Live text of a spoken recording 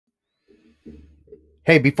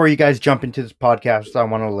Hey, before you guys jump into this podcast, I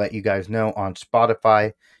want to let you guys know on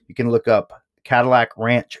Spotify, you can look up Cadillac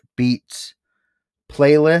Ranch Beats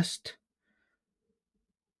playlist.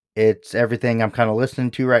 It's everything I'm kind of listening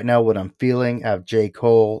to right now, what I'm feeling. I have J.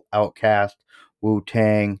 Cole, Outkast, Wu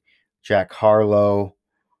Tang, Jack Harlow,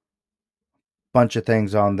 bunch of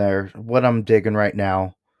things on there. What I'm digging right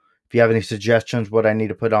now. If you have any suggestions, what I need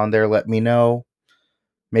to put on there, let me know.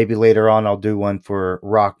 Maybe later on I'll do one for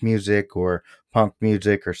rock music or punk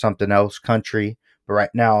music or something else, country. But right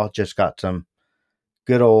now, I just got some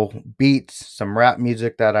good old beats, some rap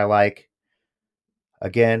music that I like.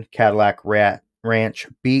 Again, Cadillac Ranch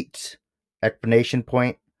Beats, explanation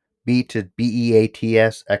point. Beats is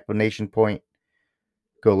Beats, explanation point.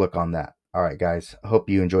 Go look on that. All right, guys. I hope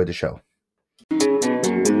you enjoyed the show.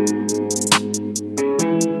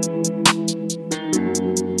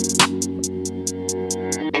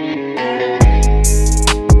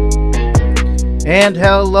 And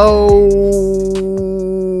hello,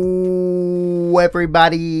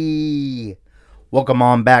 everybody. Welcome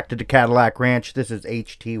on back to the Cadillac Ranch. This is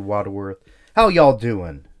HT Waterworth. How y'all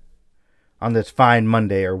doing on this fine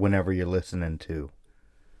Monday or whenever you're listening to?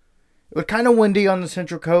 It was kind of windy on the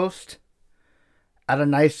Central Coast. I had a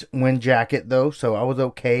nice wind jacket though, so I was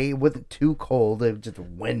okay. It wasn't too cold. It was just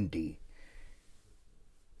windy.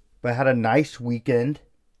 But I had a nice weekend.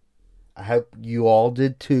 I hope you all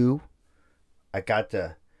did too. I got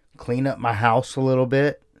to clean up my house a little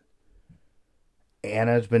bit.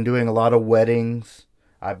 Anna's been doing a lot of weddings.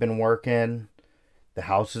 I've been working. The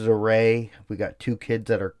house is array. We got 2 kids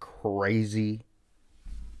that are crazy.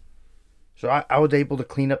 So I was able to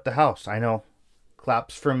clean up the house. I know.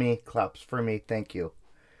 Claps for me. Claps for me. Thank you.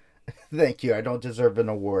 Thank you. I don't deserve an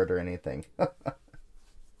award or anything. But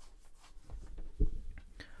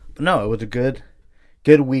no, it was a good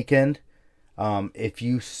weekend. If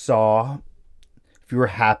you were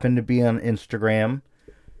happened to be on Instagram,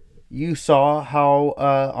 you saw how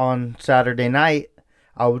on Saturday night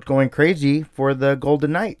I was going crazy for the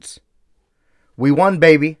Golden Knights. We won,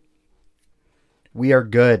 baby. We are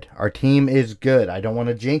good. Our team is good. I don't want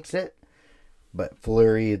to jinx it, but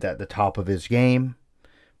Fleury is at the top of his game.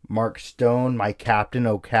 Mark Stone, my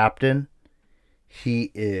captain,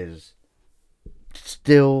 he is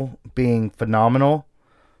still being phenomenal.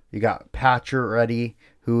 You got Patcher ready,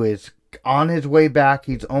 who is on his way back.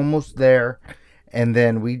 He's almost there. And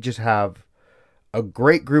then we just have a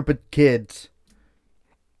great group of kids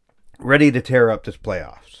ready to tear up this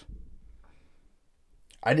playoffs.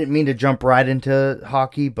 I didn't mean to jump right into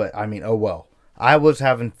hockey, but I mean, oh well. I was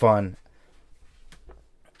having fun.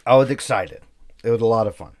 I was excited. It was a lot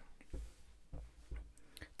of fun.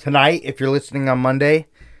 Tonight, if you're listening on Monday,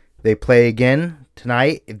 they play again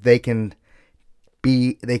tonight. If they can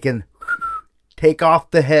take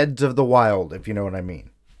off the heads of the Wild, if you know what I mean.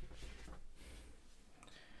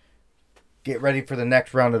 Get ready for the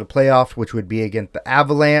next round of the playoffs, which would be against the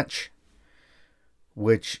Avalanche,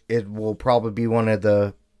 which it will probably be one of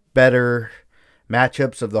the better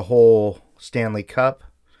matchups of the whole Stanley Cup.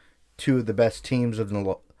 2 of the best teams in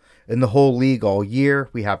the whole league all year.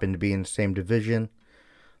 We happen to be in the same division.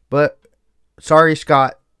 But, sorry,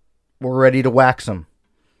 Scott. We're ready to wax them.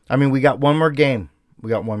 I mean, we got one more game.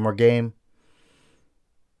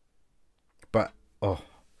 But,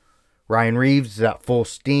 Ryan Reeves is at full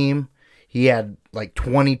steam. He had like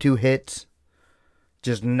 22 hits,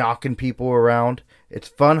 just knocking people around. It's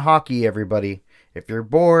fun hockey, everybody. If you're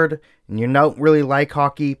bored and you don't really like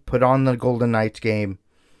hockey, put on the Golden Knights game,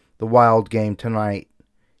 the Wild game tonight.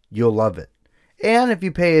 You'll love it. And if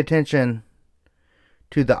you pay attention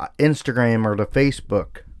to the Instagram or the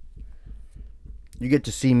Facebook, you get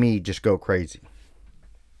to see me just go crazy.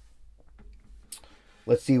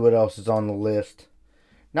 Let's see what else is on the list.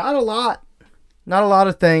 Not a lot. Not a lot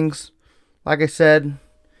of things. Like I said,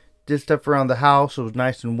 did stuff around the house. It was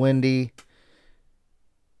nice and windy.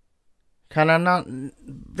 Kind of not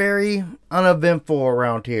very uneventful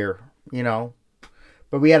around here, you know.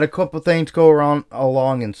 But we had a couple things go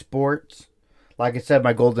along in sports. Like I said,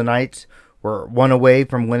 my Golden Knights were 1 away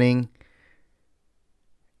from winning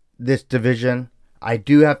this division. I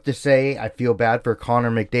do have to say, I feel bad for Connor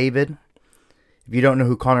McDavid. If you don't know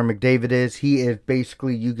who Connor McDavid is, he is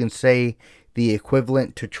basically, you can say, the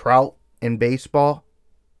equivalent to Trout in baseball.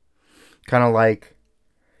 Kind of like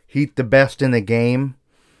he's the best in the game,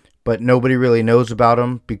 but nobody really knows about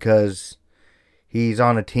him because he's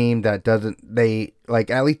on a team that doesn't,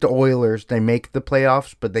 at least the Oilers, they make the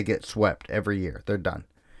playoffs, but they get swept every year. They're done.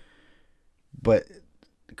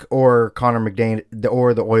 Or Connor McDavid,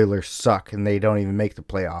 or the Oilers suck and they don't even make the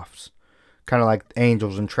playoffs. Kind of like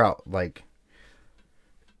Angels and Trout. Like,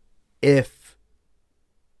 if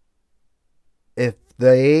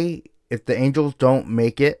the Angels don't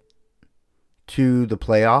make it to the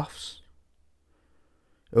playoffs,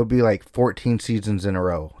 it would be like 14 seasons in a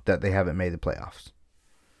row that they haven't made the playoffs.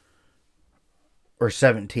 Or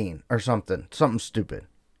 17 or something stupid.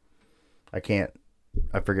 I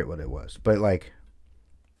forget what it was, but like,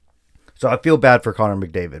 so I feel bad for Connor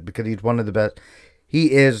McDavid because he's one of the best.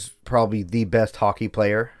 He is probably the best hockey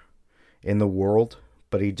player in the world,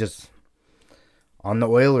 but he just on the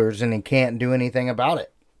Oilers and he can't do anything about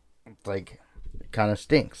it. It's like, it kind of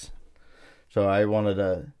stinks. So I wanted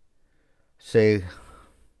to say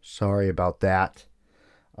sorry about that.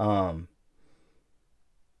 There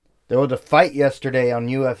was a fight yesterday on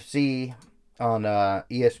UFC on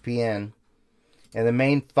ESPN, and the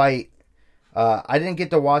main fight, I didn't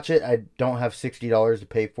get to watch it. I don't have $60 to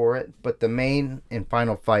pay for it, but the main and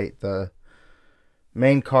final fight, the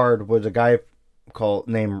main card was a guy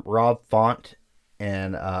named Rob Font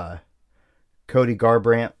and Cody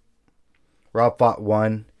Garbrandt. Rob Font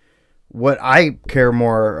won. What I care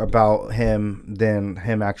more about him than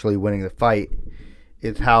him actually winning the fight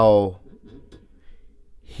is how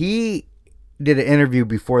he did an interview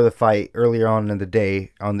before the fight earlier on in the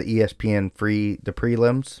day on the ESPN the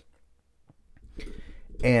prelims.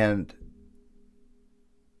 And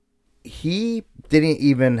he didn't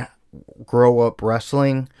even grow up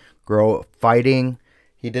wrestling, grow up fighting.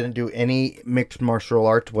 He didn't do any mixed martial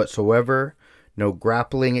arts whatsoever. No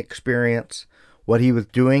grappling experience. What he was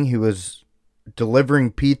doing, he was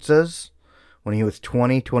delivering pizzas when he was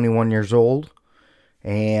 21 years old.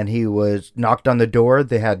 And he was knocked on the door.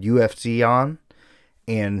 They had UFC on.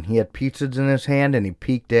 And he had pizzas in his hand and he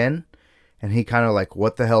peeked in. And he kind of like,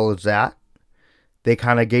 what the hell is that? They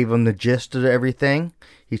kind of gave him the gist of everything.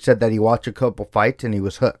 He said that he watched a couple fights and he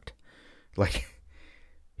was hooked. Like,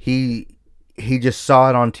 he just saw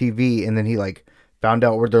it on TV and then he like found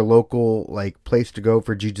out where their local like place to go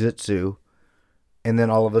for jiu-jitsu. And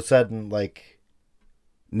then all of a sudden, like,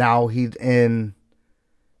 now he's in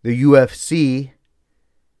the UFC,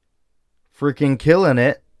 freaking killing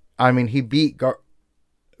it. I mean, he beat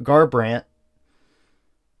Garbrandt,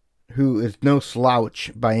 who is no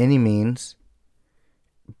slouch by any means.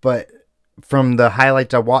 But from the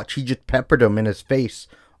highlights I watched, he just peppered him in his face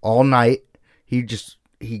all night. He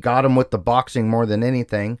got him with the boxing more than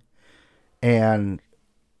anything. And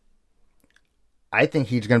I think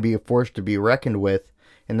he's going to be a force to be reckoned with.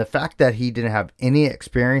 And the fact that he didn't have any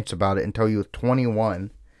experience about it until he was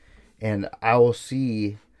 21. And I will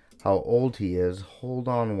see how old he is. Hold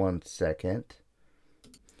on one second.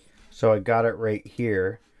 So I got it right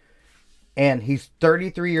here. And he's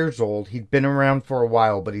 33 years old. He's been around for a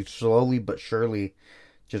while, but he's slowly but surely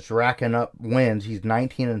just racking up wins. He's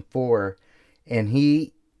 19-4. And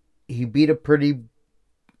he beat a pretty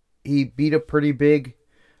big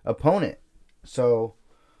opponent. So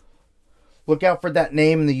look out for that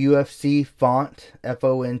name in the UFC, Font,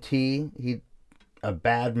 F-O-N-T. He's a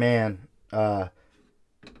bad man.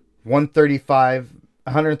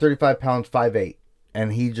 135 pounds, 5'8".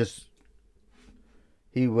 And he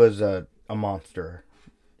was a monster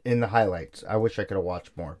in the highlights. I wish I could have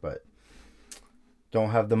watched more, but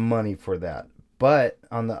don't have the money for that. But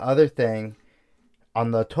on the other thing,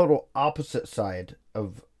 on the total opposite side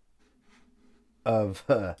of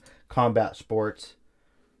combat sports,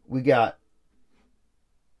 we got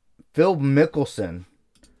Phil Mickelson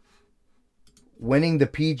winning the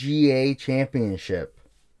PGA Championship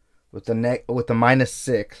with the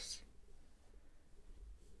 -6.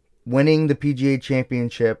 Winning the PGA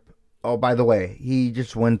Championship. Oh, by the way, he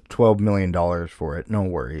just won $12 million for it. No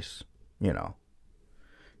worries. You know.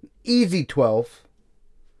 Easy 12.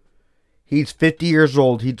 He's 50 years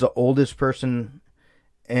old. He's the oldest person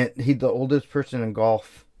in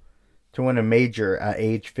golf to win a major at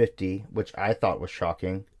age 50, which I thought was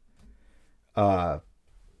shocking. But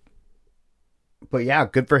yeah,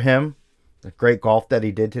 good for him. The great golf that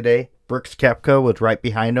he did today. Brooks Koepka was right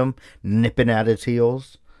behind him, nipping at his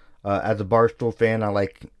heels. As a Barstool fan, I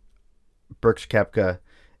like Brooks Koepka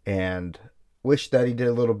and wish that he did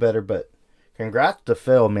a little better, but congrats to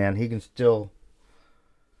Phil, man. He can still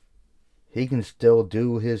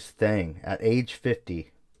do his thing at age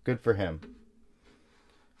 50. Good for him.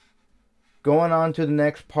 Going on to the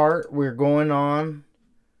next part, we're going on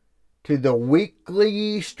to the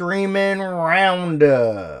weekly Streaming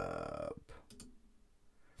Roundup.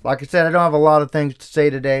 Like I said, I don't have a lot of things to say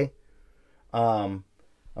today. A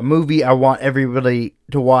movie I want everybody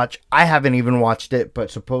to watch. I haven't even watched it, but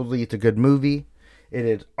supposedly it's a good movie. It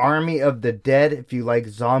is Army of the Dead. If you like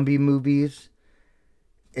zombie movies,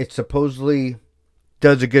 it supposedly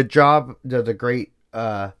does a good job. Does a great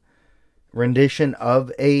rendition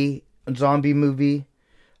of a zombie movie.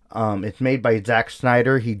 It's made by Zack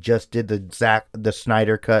Snyder. He just did the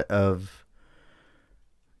Snyder cut of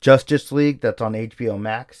Justice League. That's on HBO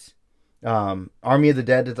Max. Army of the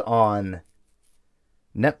Dead is on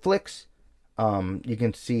Netflix. You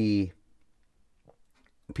can see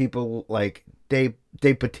people like Dave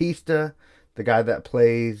Bautista, the guy that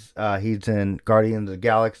plays. He's in Guardians of the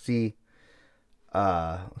Galaxy.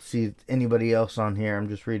 See anybody else on here? I'm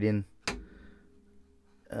just reading.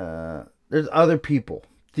 There's other people.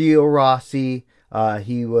 Theo Rossi.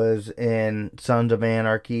 He was in Sons of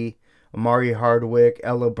Anarchy. Amari Hardwick,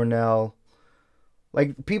 Ella Burnell.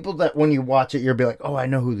 Like, people that when you watch it, you'll be like, oh, I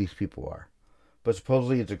know who these people are. But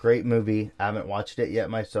supposedly it's a great movie. I haven't watched it yet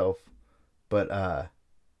myself. But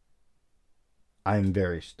I'm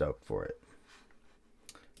very stoked for it.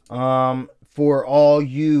 For all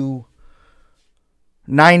you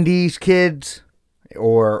 90s kids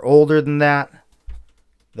or older than that,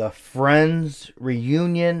 the Friends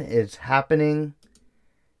reunion is happening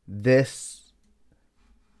this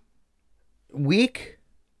week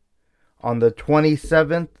on the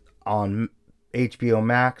 27th on HBO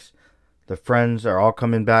Max. The Friends are all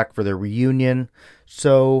coming back for their reunion.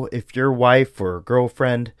 So if your wife or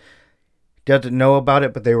girlfriend doesn't know about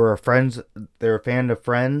it, but they're a fan of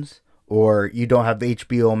Friends, or you don't have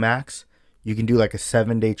HBO Max, you can do like a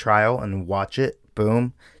 7-day trial and watch it.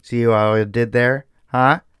 Boom. See how I did there?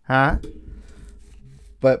 Huh?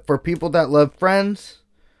 But for people that love Friends,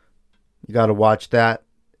 you got to watch that.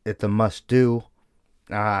 It's a must-do.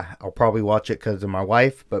 I'll probably watch it because of my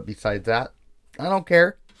wife, but besides that, I don't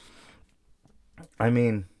care. I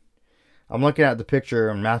mean, I'm looking at the picture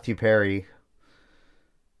and Matthew Perry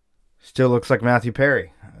still looks like Matthew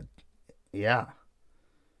Perry. Yeah.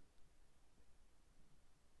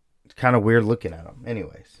 It's kind of weird looking at him.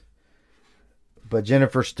 Anyways. But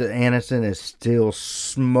Jennifer Aniston is still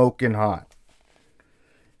smoking hot.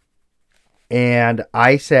 And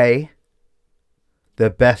I say the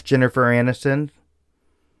best Jennifer Aniston,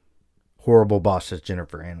 Horrible Bosses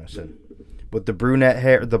Jennifer Aniston. With the brunette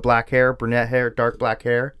hair, the black hair, brunette hair, dark black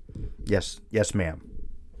hair. Yes, ma'am.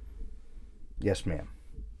 Yes, ma'am.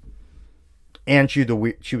 And she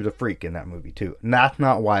was a freak in that movie too. And that's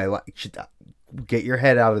not why I like. Get your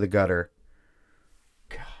head out of the gutter.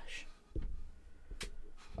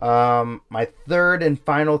 My third and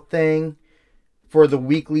final thing for the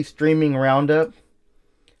weekly streaming roundup.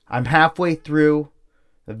 I'm halfway through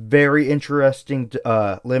a very interesting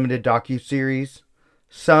limited docuseries,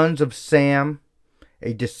 Sons of Sam,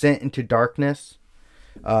 A Descent into Darkness.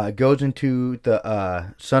 It goes into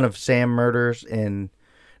the Son of Sam murders in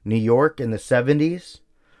New York in the 70s.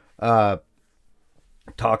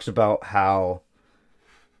 Talks about how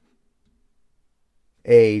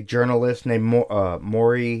a journalist named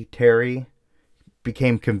Maury Terry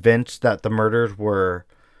became convinced that the murders were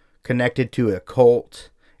connected to a cult,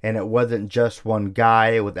 and it wasn't just one guy,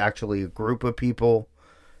 it was actually a group of people.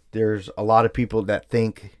 There's a lot of people that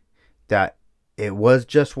think that it was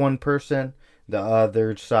just one person. The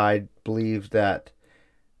other side believes that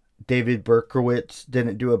David Berkowitz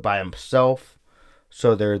didn't do it by himself.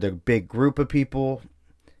 So they're the big group of people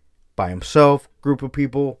by himself, group of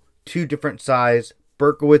people, two different sides.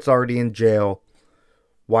 Berkowitz already in jail.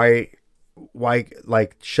 Why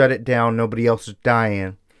like shut it down? Nobody else is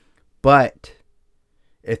dying. But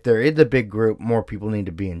if there is a big group, more people need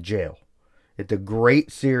to be in jail. It's a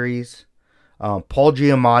great series. Paul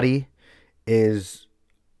Giamatti is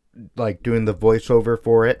like doing the voiceover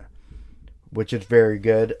for it, which is very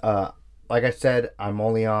good. Like I said, I'm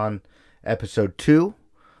only on episode 2,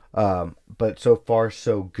 but so far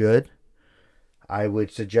so good. I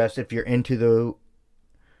would suggest if you're into the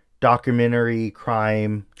documentary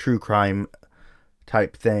crime, true crime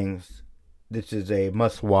type things, this is a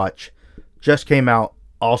must watch. Just came out,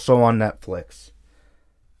 also on Netflix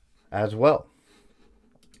as well.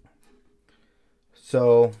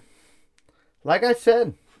 So, like I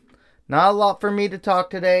said, not a lot for me to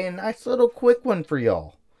talk today. A nice little quick one for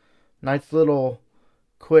y'all. Nice little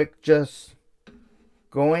quick, just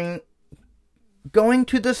going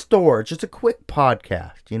to the store. Just a quick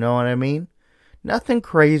podcast. You know what I mean? Nothing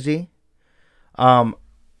crazy. I'm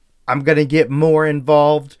gonna get more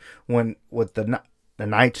involved with the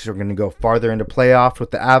Knights are gonna go farther into playoffs with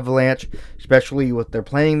the Avalanche, especially with they're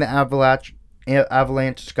playing the Avalanche.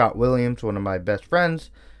 Scott Williams, one of my best friends,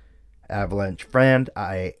 Avalanche fan.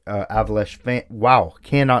 Avalanche fan. Wow,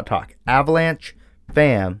 cannot talk. Avalanche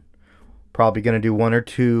fan. Probably gonna do 1 or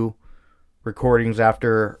 2 recordings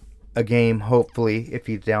after a game, hopefully, if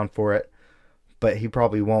he's down for it. But he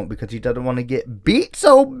probably won't because he doesn't want to get beat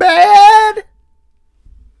so bad.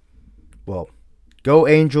 Well, go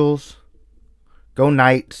Angels. Go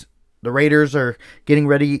Knights. The Raiders are getting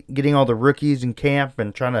ready, getting all the rookies in camp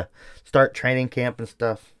and trying to start training camp and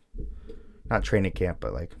stuff. Not training camp,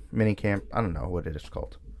 but like mini camp. I don't know what it is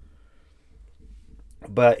called.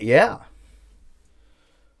 But yeah.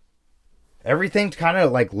 Everything's kind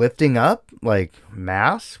of like lifting up. Like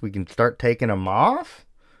masks. We can start taking them off.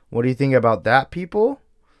 What do you think about that, people?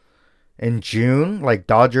 In June, like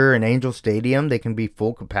Dodger and Angel Stadium, they can be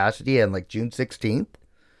full capacity on like June 16th.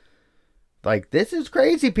 Like, this is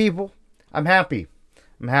crazy, people. I'm happy.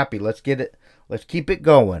 I'm happy. Let's get it. Let's keep it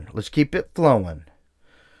going. Let's keep it flowing.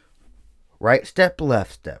 Right step,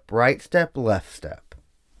 left step. Right step, left step.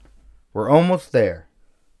 We're almost there.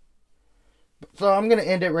 So I'm going to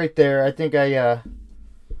end it right there. I think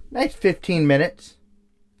nice 15 minutes.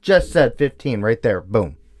 Just said 15 right there.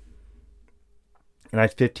 Boom. A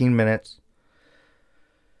nice 15 minutes.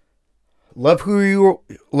 Love who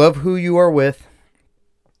you are with.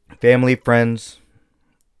 Family, friends,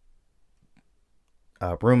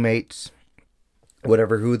 roommates,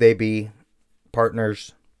 whatever who they be,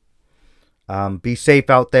 partners. Be safe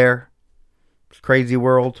out there. It's a crazy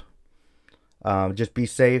world. Just be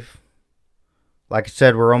safe. Like I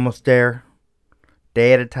said, we're almost there.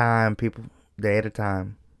 Day at a time, people. Day at a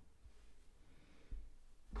time.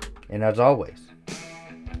 And as always,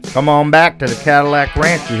 come on back to the Cadillac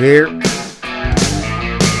Ranch, you hear?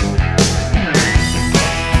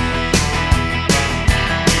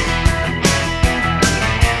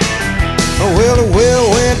 Well, the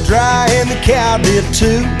well went dry and the cow did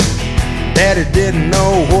too. Daddy didn't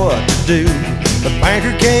know what to do. The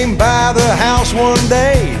banker came by the house one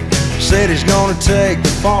day, said he's gonna take the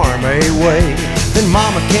farm away. Then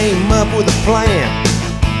Mama came up with a plan.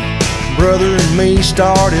 Brother and me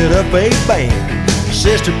started up a band.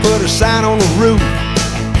 Sister put a sign on the roof.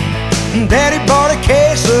 Daddy bought a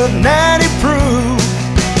case of 90 proof.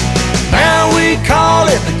 Now we call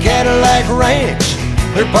it the Cadillac Ranch.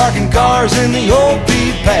 They're parking cars in the old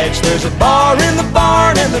pea patch. There's a bar in the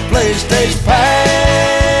barn and the place stays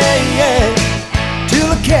packed till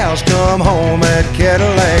the cows come home at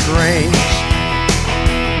Cadillac Ranch.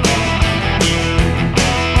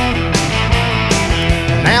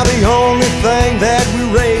 Now the only thing that we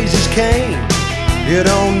raise is cane. You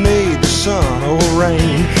don't need the sun or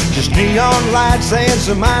rain, just neon lights and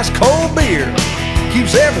some ice cold beer.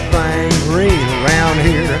 Keeps everything green around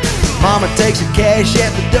here. Mama takes the cash at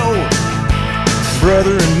the door.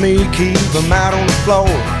 Brother and me keep them out on the floor.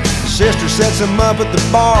 Sister sets them up at the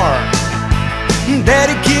bar.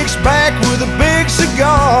 Daddy kicks back with a big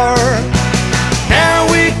cigar. Now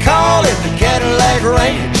we call it the Cadillac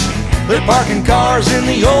Ranch. They're parking cars in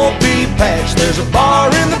the old pea patch. There's a bar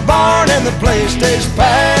in the barn and the place stays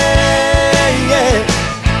packed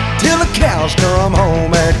till the cows come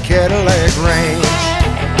home at Cadillac Ranch.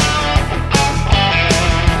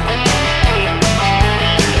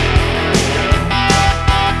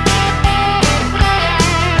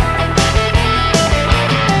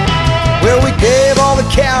 Well, we gave all the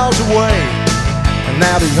cows away, and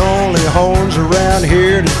now the only horns around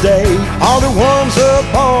here today are the ones up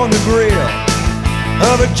on the grill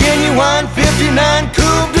of a genuine 59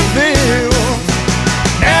 Coupe de Ville.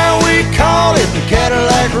 Now we call it the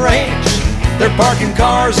Cadillac Ranch. They're parking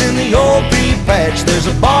cars in the old pea patch. There's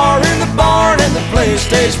a bar in the barn and the place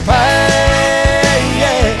stays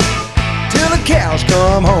packed till the cows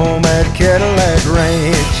come home at Cadillac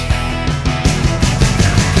Ranch.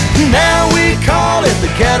 Now we call it the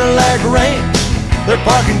Cadillac Ranch. They're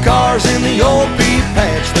parking cars in the old pea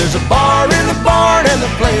patch. There's a bar in the barn and the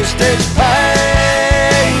place stays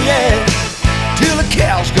packed till the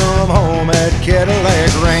cows come home at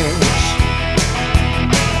Cadillac Ranch.